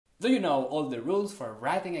Do you know all the rules for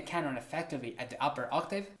writing a canon effectively at the upper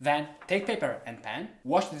octave? Then take paper and pen,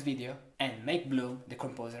 watch this video, and make bloom the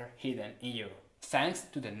composer hidden in you. Thanks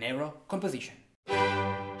to the neurocomposition.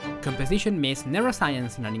 Composition meets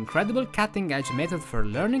neuroscience in an incredible cutting-edge method for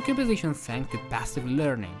learning composition thanks to passive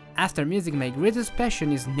learning. After music, my greatest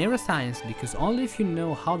passion is neuroscience because only if you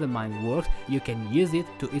know how the mind works, you can use it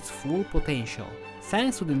to its full potential.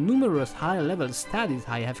 Thanks to the numerous high-level studies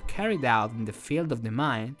I have carried out in the field of the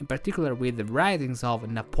mind, in particular with the writings of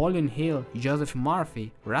Napoleon Hill, Joseph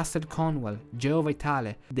Murphy, Russell Conwell, Joe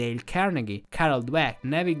Vitale, Dale Carnegie, Carol Dweck,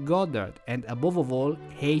 Neville Goddard, and above all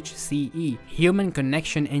HCE, Human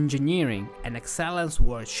Connection Engineering, an Excellence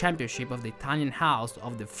World Championship of the Italian House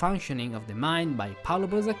of the Functioning of the Mind by Paolo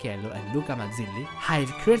Borzacchiello and Luca Mazzilli, I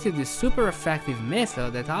have created this super effective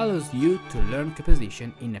method that allows you to learn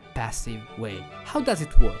composition in a passive way. How does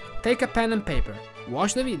it work? Take a pen and paper,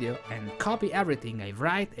 watch the video and copy everything I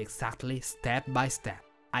write exactly step by step.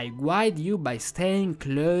 I guide you by staying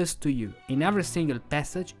close to you, in every single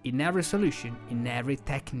passage, in every solution, in every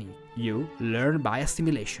technique. You learn by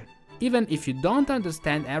assimilation. Even if you don't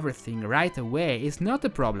understand everything right away, it's not a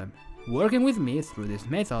problem. Working with me through this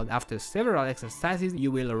method, after several exercises, you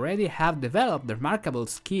will already have developed remarkable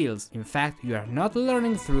skills. In fact, you are not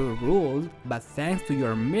learning through rules, but thanks to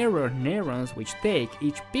your mirror neurons, which take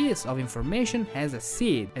each piece of information as a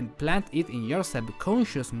seed and plant it in your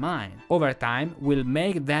subconscious mind. Over time, we'll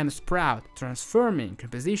make them sprout, transforming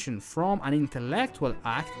composition from an intellectual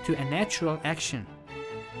act to a natural action.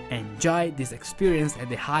 Enjoy this experience at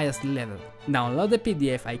the highest level. Download the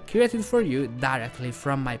PDF I created for you directly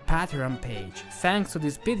from my Patreon page. Thanks to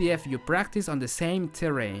this PDF you practice on the same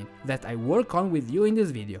terrain that I work on with you in this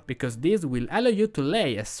video, because this will allow you to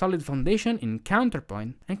lay a solid foundation in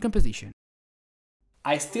counterpoint and composition.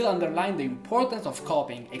 I still underline the importance of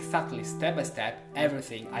copying exactly step by step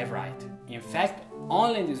everything I write. In fact,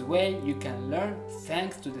 only in this way you can learn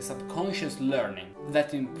thanks to the subconscious learning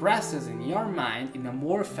that impresses in your mind in a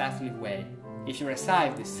more effective way. If you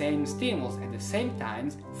receive the same stimulus at the same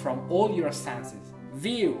times from all your senses,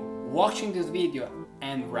 view, watching this video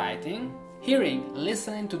and writing, hearing,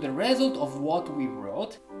 listening to the result of what we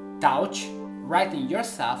wrote, touch, writing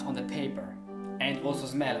yourself on the paper, and also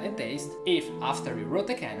smell and taste if after you wrote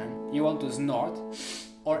the canon you want to snort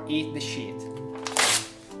or eat the sheet.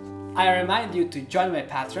 I remind you to join my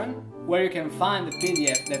Patreon, where you can find the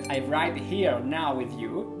PDF that I write here now with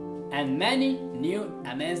you, and many new,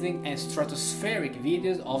 amazing and stratospheric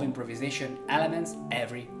videos of improvisation elements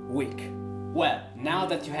every week. Well, now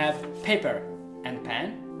that you have paper and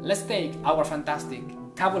pen, let's take our fantastic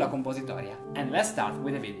Tabula Compositoria and let's start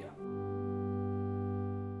with the video.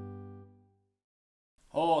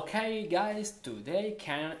 Okay guys, today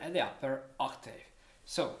canon at the upper octave.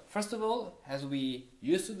 So, first of all, as we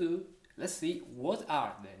used to do, let's see what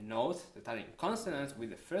are the notes that are in consonance with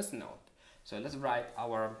the first note. So let's write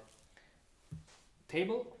our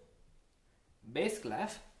table, bass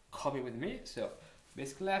clef, copy with me, so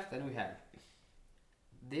bass clef, then we have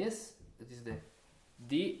this, that is the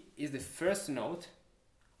D is the first note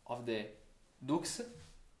of the dux,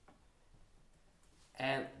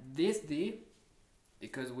 and this D,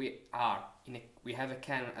 because we have a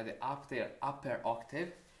canon at the upper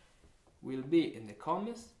octave, will be in the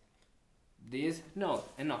comes, this note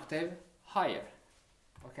an octave higher.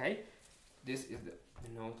 Okay, this is the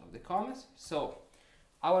note of the comes. So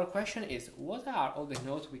our question is, what are all the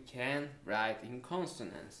notes we can write in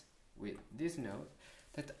consonance with this note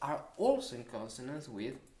that are also in consonance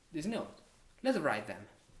with this note? Let's write them.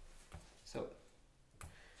 So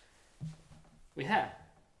we have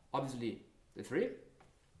obviously the 3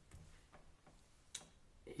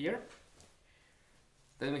 here,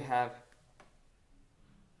 then we have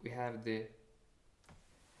the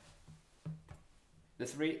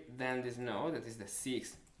 3, then this note, that is the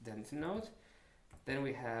 6, then this note, then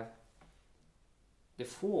we have the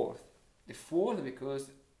 4th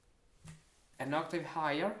because an octave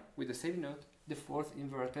higher with the same note, the 4th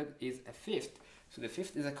inverted is a 5th, so the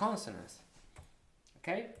 5th is a consonance.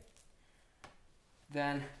 Okay,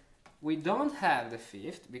 then we don't have the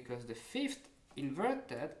 5th because the 5th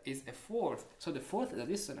inverted is a 4th, so the 4th is a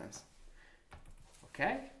dissonance.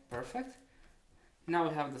 Okay, perfect. Now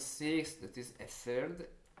we have the 6th, that is a 3rd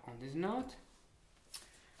on this note.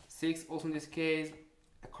 6 also in this case,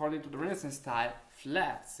 according to the Renaissance style,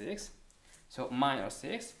 flat 6, so minor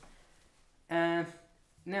 6. And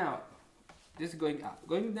now this is going up.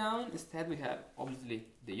 Going down, instead we have obviously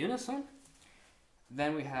the unison,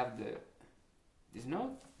 then we have this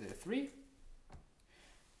note, the 3,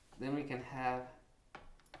 then we can have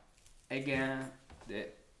again the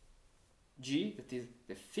G, that is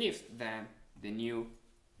the fifth, then the new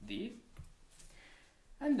D,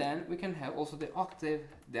 and then we can have also the octave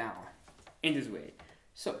down in this way.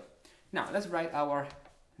 So now let's write our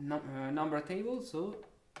number table. So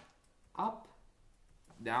up,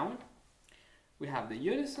 down, we have the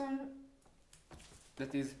unison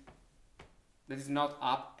that is not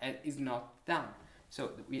up and is not down.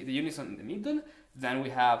 So the unison in the middle, then we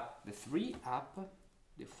have the 3 up,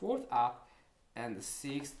 the 4th up, and the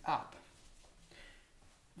 6th up.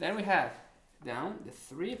 Then we have down, the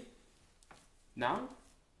 3 down,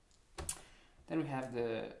 then we have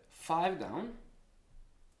the 5 down,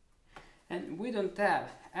 and we don't have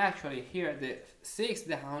actually here the 6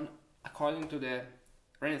 down according to the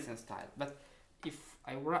Renaissance style, but if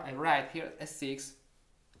I write here a 6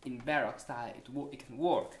 in Baroque style, it can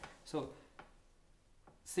work. So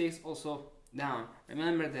 6 also down.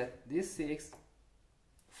 Remember that this 6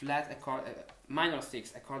 flat minor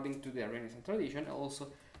 6 according to the Renaissance tradition. Also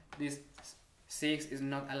this 6 is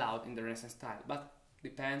not allowed in the Renaissance style, but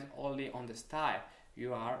depends only on the style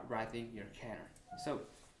you are writing your canon. So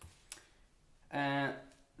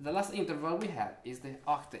the last interval we have is the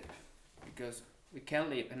octave, because we can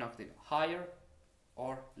leave an octave higher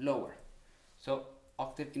or lower. So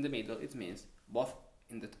octave in the middle, it means both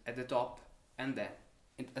at the top and then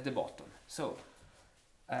at the bottom. So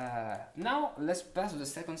now let's pass to the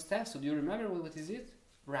second step. So do you remember what is it?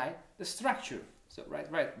 Right, the structure. So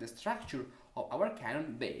write the structure of our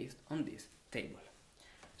canon based on this table.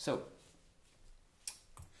 So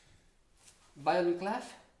violin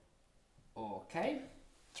clef, okay,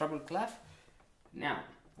 treble clef. Now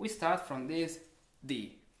we start from this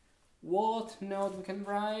D. What note we can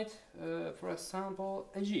write? For example,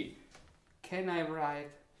 a G. Can I write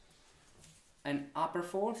an upper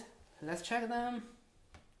fourth? Let's check them.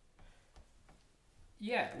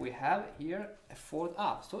 Yeah, we have here a 4th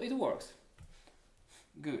up, so it works.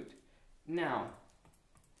 Good. Now,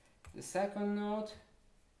 the second note,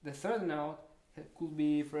 the third note, it could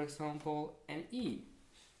be, for example, an E.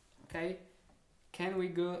 Okay, can we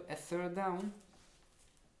go a 3rd down?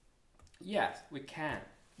 Yes, we can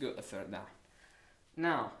go a 3rd down.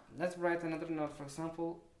 Now, let's write another note, for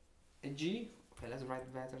example, a G. Okay, let's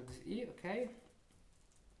write better this E, okay.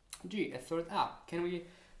 G, a 3rd up. Can we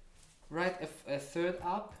write a 3rd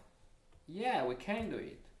up? Yeah, we can do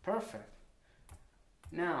it. Perfect.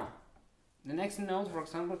 Now, the next note, for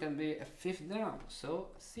example, can be a 5th down, so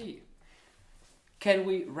C. Can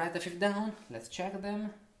we write a 5th down? Let's check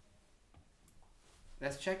them.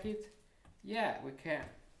 Let's check it. Yeah, we can.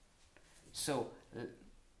 So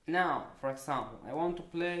now, for example, I want to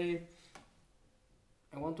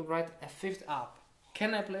write a 5th up.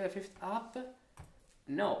 Can I play a 5th up?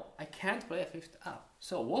 No, I can't play a 5th up.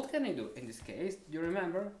 So what can I do in this case? Do you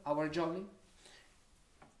remember our jogging?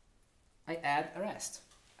 I add a rest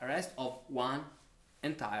of one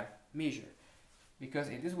entire measure, because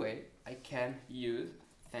in this way I can use,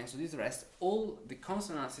 thanks to this rest, all the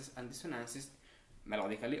consonances and dissonances,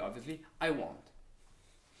 melodically obviously, I want.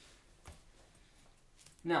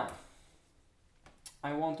 Now,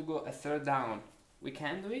 I want to go a 3rd down, we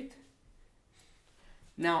can do it.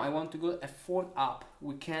 Now I want to go a 4th up,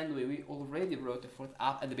 we can do it. We already wrote a 4th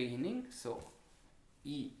up at the beginning, so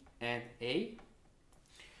E and A.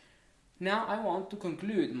 Now I want to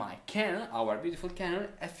conclude my canon, our beautiful canon,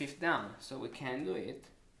 a 5th down, so we can do it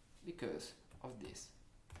because of this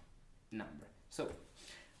number. So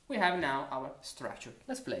we have now our structure.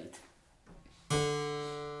 Let's play it.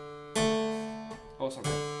 Oh, sorry.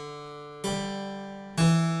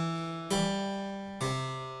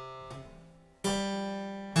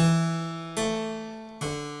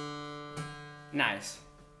 Nice.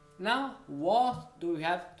 Now, what do we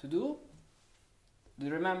have to do? Do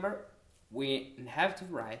you remember? We have to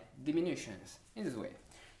write diminutions in this way.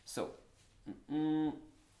 So,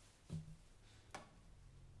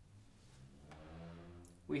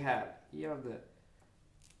 we have here the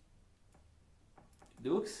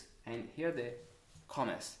dux and here the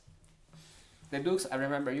comes. The dux, I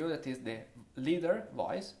remember you, that is the leader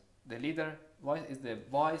voice. The leader voice is the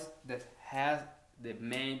voice that has the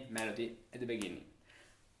main melody at the beginning.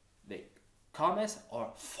 The comes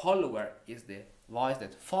or follower is the voice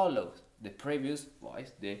that follows the previous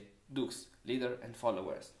voice, the dux, leader and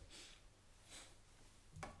followers.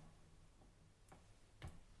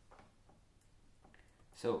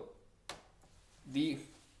 So the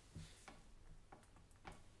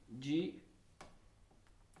G,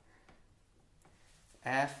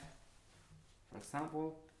 F, for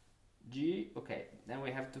example, G, okay, then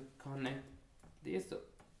we have to connect this, so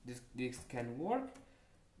this can work.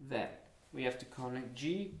 Then we have to connect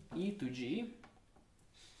G, E to G,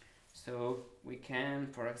 So we can,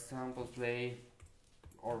 for example, play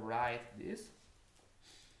or write this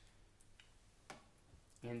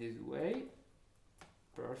in this way.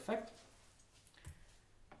 Perfect.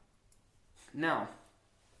 Now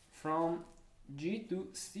from G to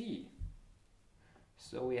C,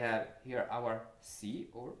 so we have here our C,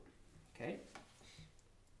 or okay,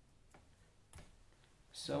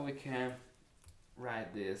 so we can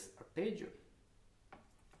write this arpeggio.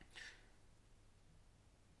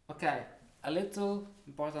 Okay, a little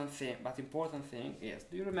important thing is,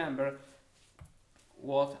 do you remember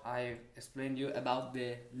what I explained to you about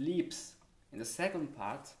the leaps in the second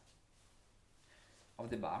part of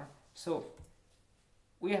the bar? So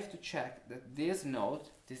we have to check that this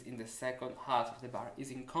note, this in the second half of the bar,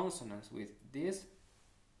 is in consonance with this,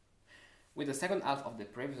 with the second half of the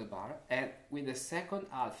previous bar, and with the second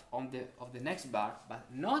half of the next bar, but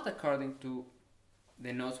not according to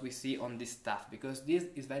the notes we see on this stuff, because this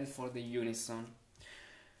is valid for the unison,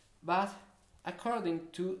 but according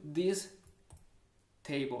to this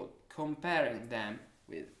table, comparing them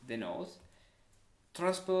with the notes,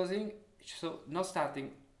 transposing, so not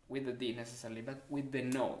starting with the D necessarily, but with the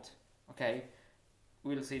note. Okay,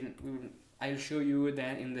 we'll see. I'll show you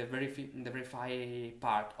then in the verify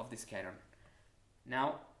part of this canon.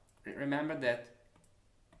 Now remember that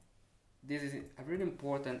this is a really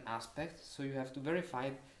important aspect, so you have to verify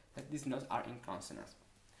that these notes are in consonance.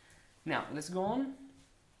 Now let's go on.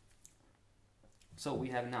 So we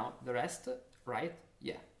have now the rest, right?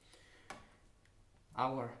 Yeah,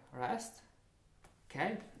 our rest.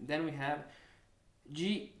 Okay, then we have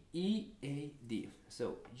G, E, A, D.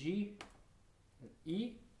 So G,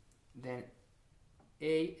 E, then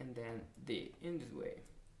A, and then D, in this way.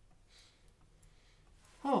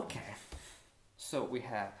 Okay, so we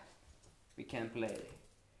can play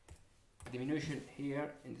diminution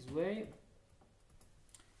here in this way.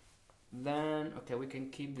 Then, okay, we can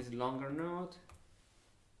keep this longer note.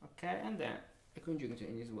 Okay, and then a conjunction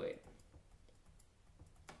in this way.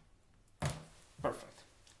 Perfect.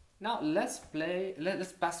 Now let's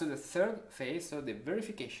pass to the third phase, so the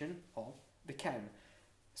verification of the canon.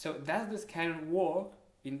 So does this canon work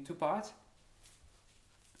in two parts?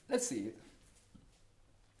 Let's see it.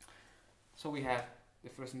 So we have the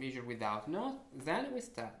first measure without note, then we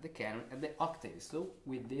start the canon at the octave, so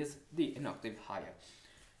with this D an octave higher.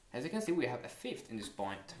 As you can see, we have a fifth in this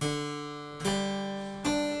point.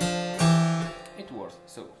 It works.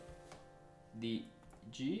 So D,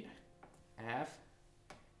 G, F,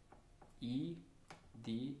 E,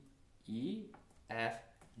 D, E, F,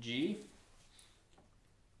 G,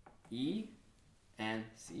 E, and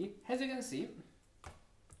C. As you can see,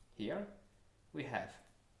 here we have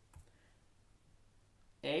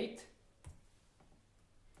 8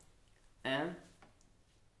 and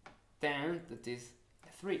 10, that is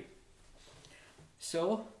 3.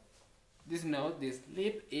 So this note, this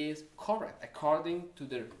leap, is correct according to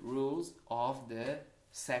the rules of the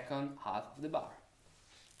second half of the bar.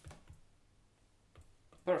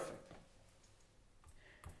 Perfect.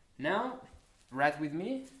 Now, right with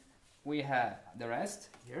me, we have the rest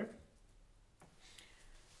here.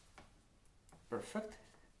 Perfect.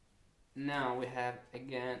 Now we have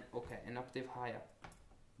again, okay, an octave higher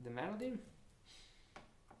the melody,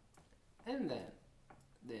 and then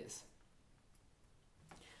this.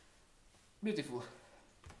 Beautiful.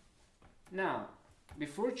 Now,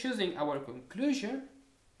 before choosing our conclusion,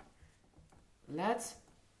 let's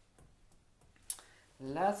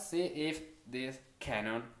see if this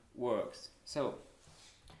canon works. So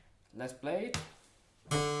let's play it.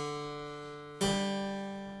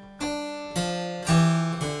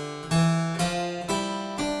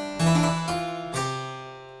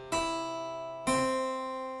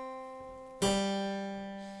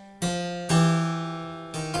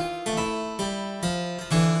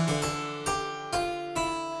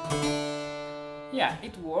 Yeah,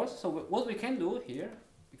 it works. So what we can do here,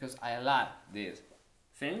 because I like this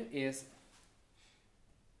thing, is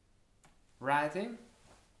writing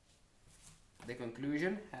the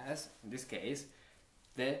conclusion as, in this case,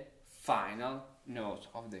 the final note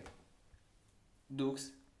of the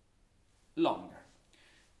dux longer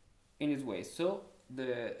in this way. So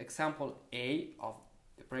the example A of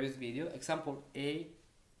the previous video, example A,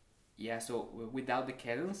 yeah, so without the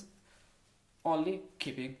cadence, only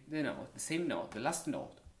keeping the note, the same note, the last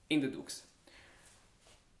note in the dux.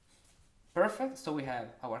 Perfect. So we have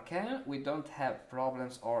our canon. We don't have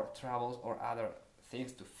problems or troubles or other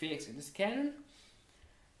things to fix in this canon.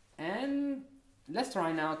 And let's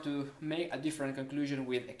try now to make a different conclusion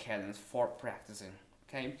with a cadence for practicing.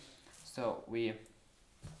 Okay, so we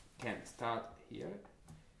can start here.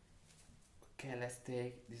 Okay, let's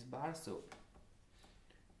take this bar, so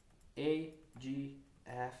A, G,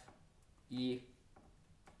 F, E,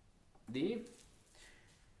 D,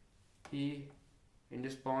 E in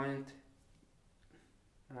this point,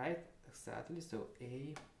 right? Exactly, so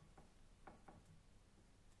A.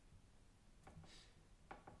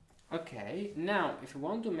 Okay, now if you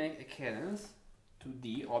want to make a cadence to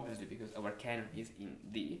D, obviously because our canon is in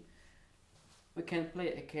D, we can play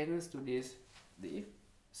a cadence to this D.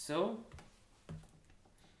 So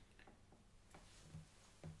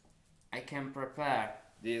I can prepare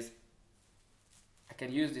this, I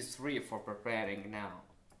can use this 3 for preparing now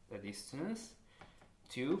the dissonance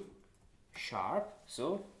to sharp,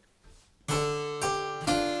 so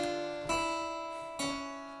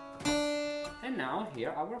and now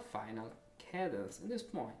here our final cadence in this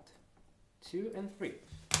point, 2 and 3.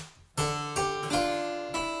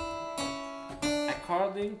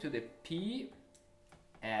 According to the P,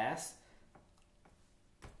 S,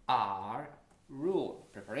 R rule: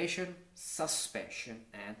 preparation, suspension,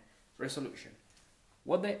 and resolution.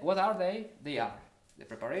 What are they? They are the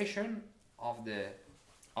preparation of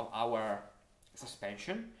our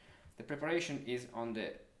suspension. The preparation is on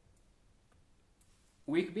the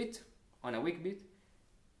weak beat, on a weak beat.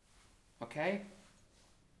 Okay,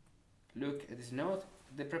 look at this note.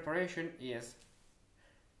 The preparation is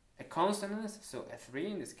a consonant, so a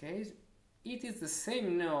 3 in this case. It is the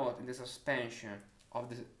same note in the suspension of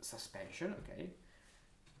the suspension, okay?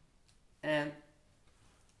 And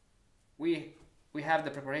we have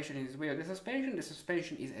the preparation in this way of the suspension. The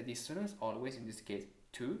suspension is a dissonance, always in this case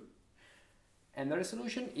 2. And the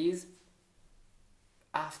resolution is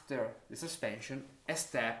after the suspension, a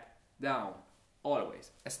step down,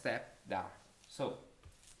 always a step down. So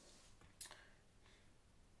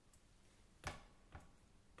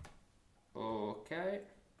okay,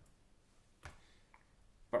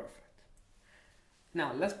 perfect.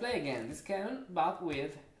 Now let's play again this canon, but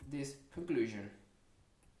with this conclusion.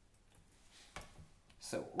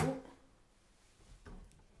 So okay,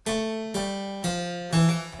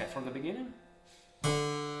 from the beginning.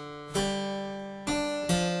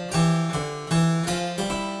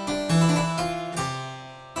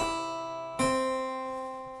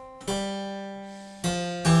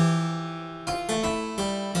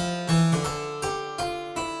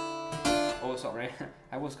 Oh, sorry,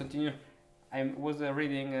 I was continuing. I was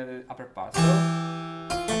reading the upper part. So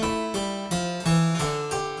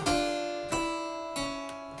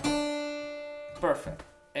perfect,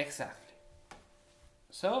 exactly.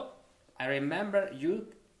 So I remember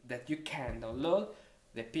that you can download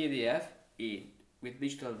the PDF with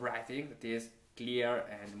digital writing that is clear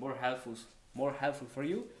and more helpful for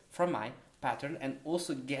you from my Patreon, and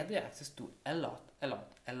also get the access to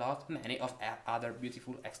many of other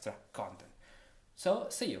beautiful extra content. So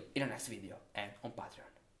see you in the next video and on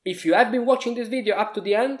Patreon. If you have been watching this video up to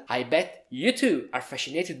the end, I bet you too are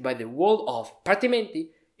fascinated by the world of partimenti,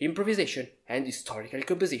 improvisation and historical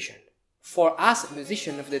composition. For us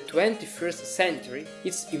musicians of the 21st century,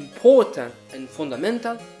 it's important and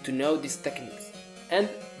fundamental to know these techniques and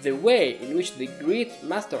the way in which the great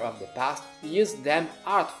master of the past used them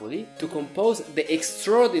artfully to compose the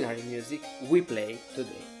extraordinary music we play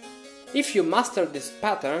today. If you master these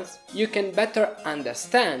patterns, you can better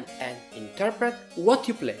understand and interpret what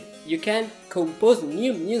you play. You can compose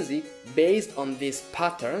new music based on these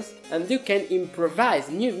patterns, and you can improvise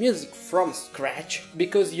new music from scratch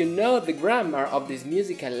because you know the grammar of this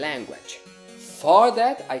musical language. For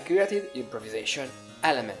that, I created Improvisation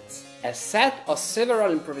Elements, a set of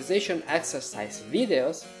several improvisation exercise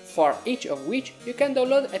videos, for each of which you can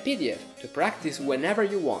download a PDF to practice whenever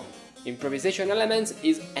you want. Improvisation Elements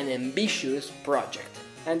is an ambitious project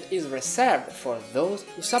and is reserved for those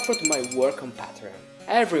who support my work on Patreon.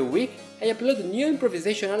 Every week I upload new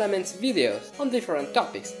Improvisation Elements videos on different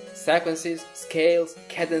topics, sequences, scales,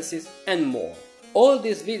 cadences and more. All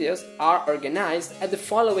these videos are organized at the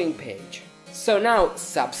following page. So now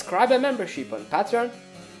subscribe a membership on Patreon,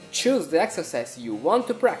 choose the exercise you want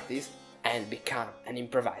to practice and become an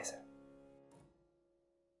improviser.